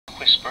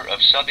whisper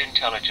of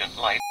sub-intelligent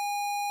life.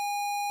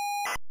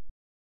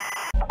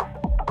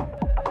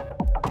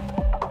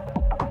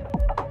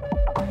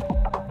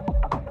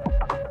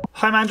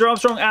 Hi, I'm Andrew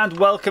Armstrong and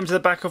welcome to the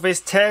Back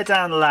Office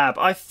Teardown Lab.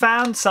 I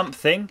found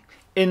something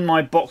in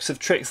my box of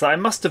tricks that I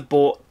must have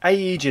bought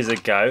ages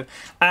ago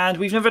and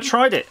we've never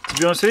tried it, to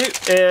be honest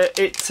with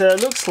you.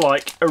 It looks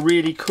like a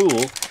really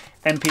cool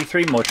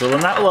MP3 module,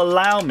 and that will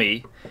allow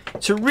me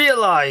to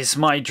realise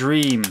my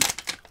dream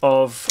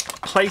of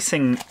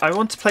placing, I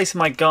want to place in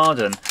my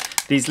garden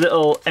these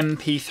little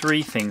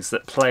MP3 things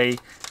that play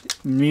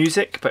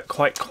music but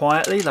quite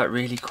quietly, like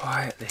really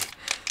quietly.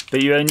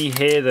 But you only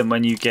hear them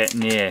when you get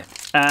near.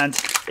 And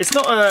it's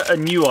not a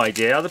new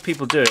idea, other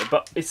people do it,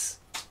 but it's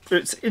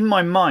in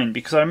my mind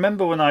because I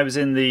remember when I was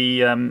in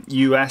the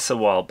US a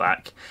while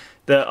back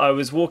that I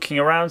was walking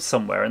around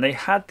somewhere and they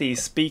had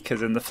these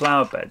speakers in the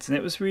flower beds and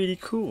it was really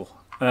cool.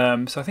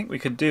 So I think we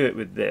could do it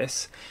with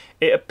this.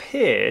 It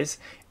appears,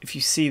 if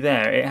you see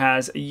there, it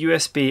has a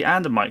USB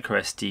and a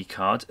micro SD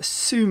card,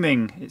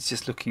 assuming it's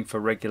just looking for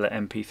regular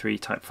MP3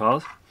 type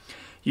files.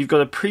 You've got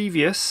a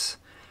previous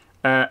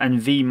and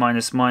V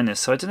minus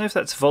minus, so I don't know if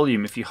that's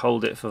volume if you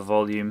hold it for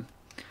volume.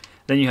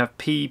 Then you have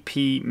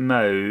PP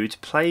mode,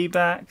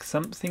 playback,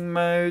 something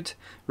mode,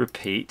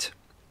 repeat.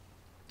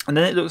 And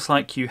then it looks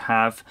like you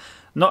have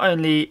not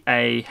only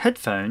a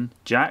headphone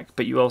jack,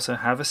 but you also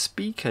have a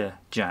speaker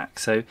jack.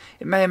 So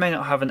it may or may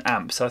not have an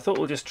amp. So I thought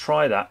we'll just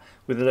try that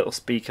with a little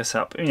speaker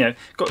setup. You know,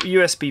 got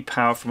USB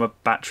power from a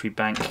battery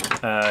bank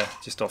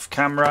just off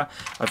camera.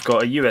 I've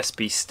got a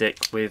USB stick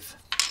with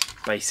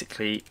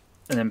basically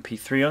an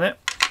MP3 on it.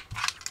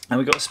 And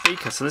we've got a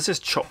speaker, so let's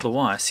just chop the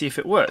wire, see if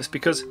it works,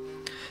 because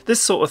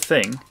this sort of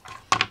thing,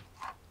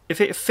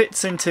 if it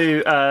fits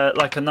into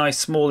like a nice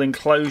small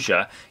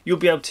enclosure, you'll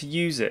be able to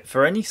use it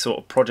for any sort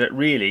of project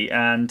really,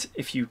 and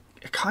if you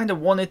kind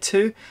of wanted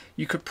to,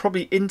 you could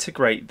probably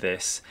integrate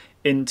this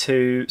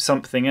into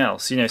something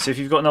else, you know, so if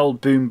you've got an old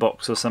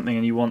boombox or something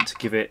and you want to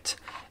give it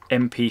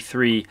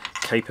MP3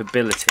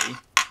 capability,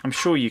 I'm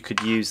sure you could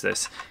use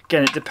this.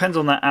 Again, it depends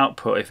on that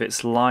output, if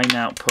it's line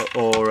output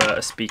or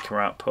a speaker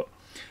output.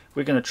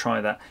 We're going to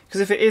try that,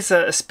 because if it is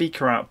a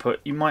speaker output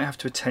you might have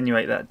to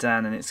attenuate that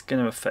down and it's going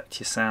to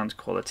affect your sound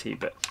quality,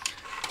 but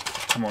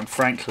come on,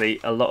 frankly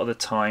a lot of the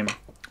time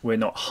we're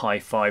not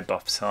hi-fi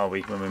buffs, are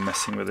we, when we're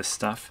messing with this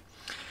stuff.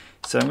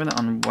 So I'm going to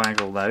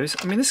unwaggle those.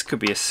 I mean, this could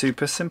be a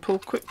super simple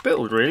quick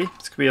build really.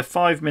 This could be a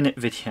 5-minute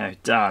video.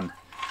 Done.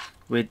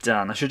 We're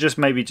done. I should just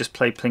maybe just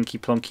play plinky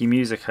plonky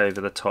music over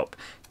the top.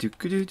 You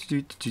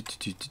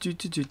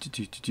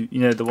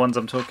know, the ones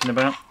I'm talking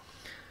about.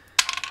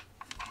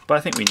 But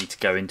I think we need to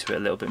go into it a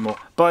little bit more.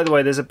 By the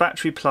way, there's a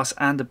battery plus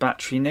and a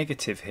battery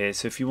negative here,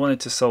 so if you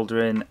wanted to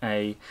solder in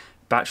a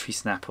battery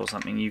snap or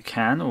something you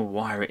can, or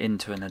wire it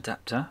into an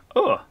adapter.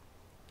 Oh!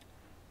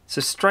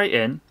 So straight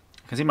in.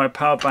 I can see my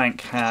power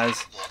bank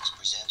has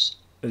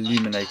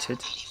illuminated.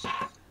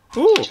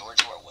 Ooh!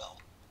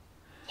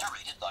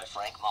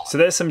 So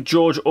there's some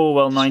George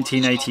Orwell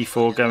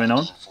 1984 going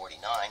on.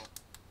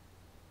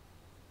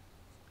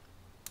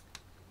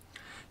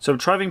 So I'm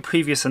trying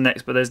previous and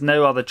next, but there's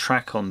no other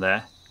track on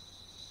there.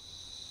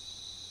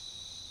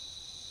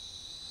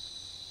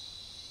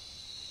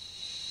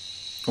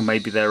 Or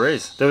maybe there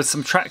is. There was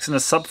some tracks in a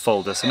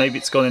subfolder, so maybe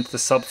it's gone into the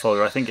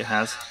subfolder. I think it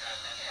has.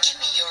 Give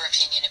me your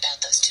opinion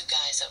about those two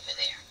guys over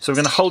there. So we're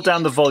going to hold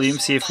down the volume,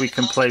 see if we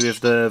can play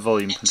with the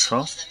volume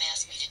control.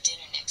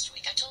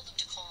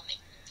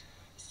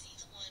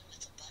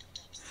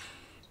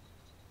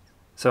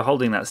 So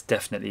holding that's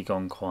definitely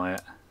gone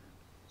quiet.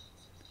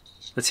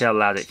 Let's see how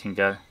loud it can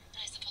go.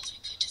 I suppose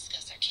we could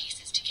discuss our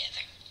cases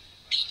together.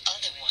 The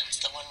other one's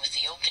the one with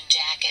the open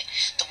jacket,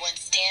 the one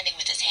standing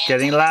with his hands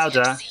Getting on his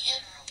louder. hips. See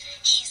him?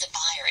 He's a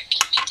buyer at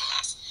gaming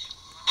task.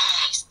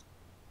 Nice.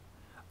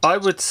 I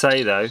would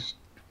say though,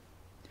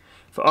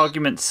 for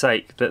argument's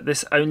sake, that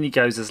this only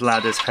goes as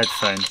loud as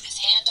headphones. With his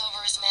hand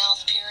over his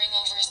mouth, peering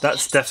over his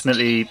That's face.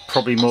 definitely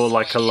probably more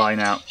like a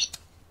line out.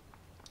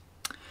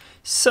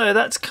 So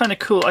that's kind of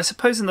cool. I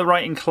suppose in the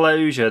right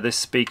enclosure this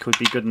speaker would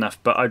be good enough,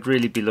 but I'd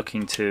really be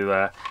looking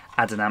to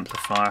add an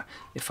amplifier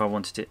if I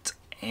wanted it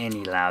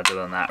any louder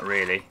than that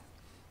really.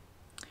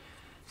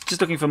 Just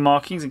looking for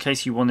markings in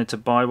case you wanted to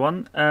buy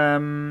one.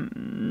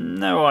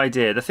 No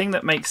idea. The thing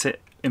that makes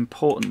it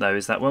important though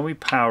is that when we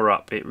power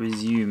up it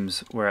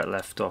resumes where it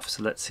left off,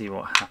 so let's see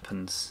what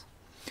happens.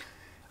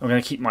 I'm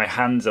going to keep my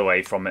hands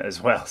away from it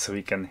as well so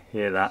we can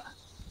hear that.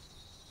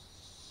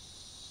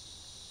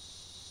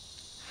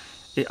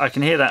 I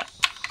can hear that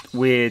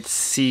weird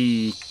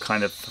C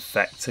kind of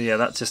effect, so yeah,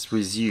 that just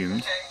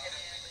resumed.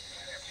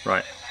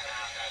 Right.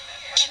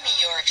 Give me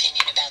your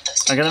opinion about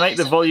those two I'm going to make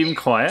the guys volume over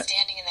there, quiet.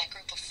 standing in that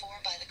group of 4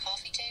 by the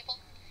coffee table.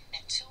 Now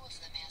 2 of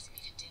them asked me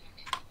to dinner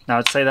next week. Now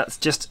I'd say that's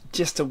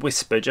just a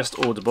whisper, just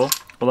audible.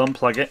 We'll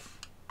unplug it.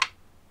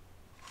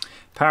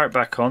 Power it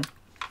back on.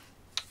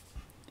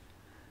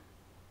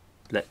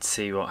 Let's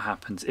see what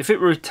happens. If it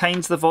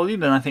retains the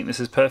volume, then I think this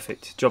is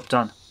perfect. Job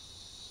done.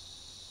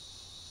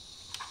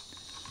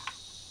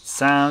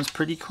 Sounds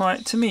pretty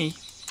quiet to me.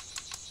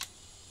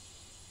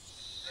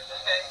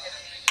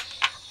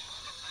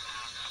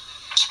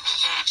 Give me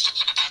your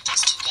opinion about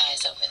those two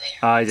guys over there.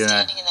 I don't know.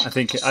 Standing in that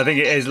I think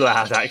it is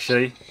loud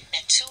actually. Now,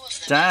 two of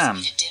them Damn.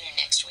 asked me to dinner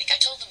next week. I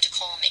told them to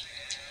call me.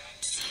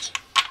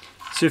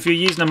 So if you're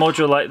using a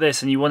module like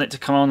this and you want it to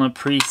come on a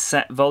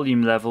preset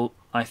volume level,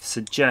 I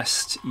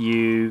suggest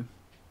you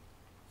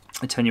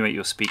attenuate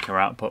your speaker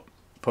output.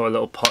 Put a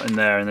little pot in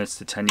there and let's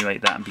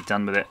attenuate that and be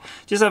done with it.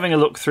 Just having a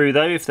look through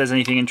though, if there's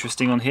anything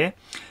interesting on here.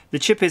 The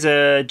chip is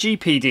a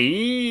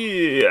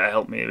GPD,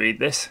 help me read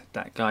this,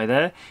 that guy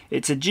there.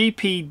 It's a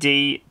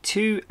GPD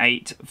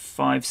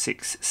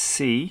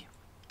 2856C.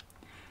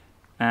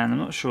 And I'm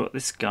not sure what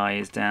this guy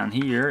is down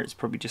here. It's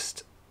probably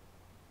just,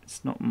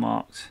 it's not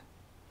marked.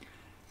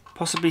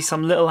 Possibly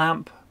some little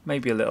amp,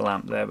 maybe a little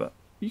amp there, but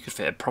you could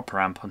fit a proper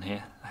amp on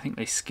here. I think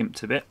they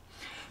skimped a bit.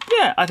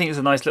 Yeah, I think it's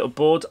a nice little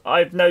board.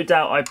 I've no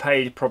doubt I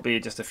paid probably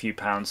just a few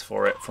pounds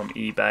for it from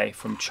eBay,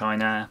 from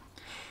China.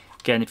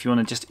 Again, if you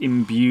want to just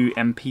imbue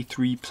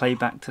MP3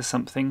 playback to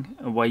something,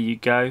 away you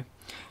go.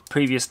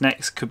 Previous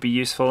necks could be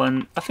useful,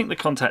 and I think the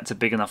contacts are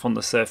big enough on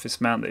the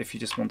surface mount that if you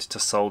just wanted to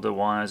solder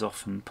wires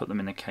off and put them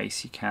in a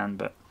case, you can.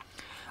 But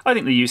I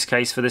think the use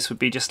case for this would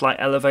be just like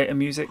elevator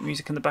music,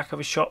 music in the back of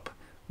a shop,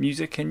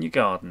 music in your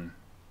garden.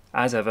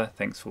 As ever,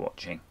 thanks for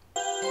watching.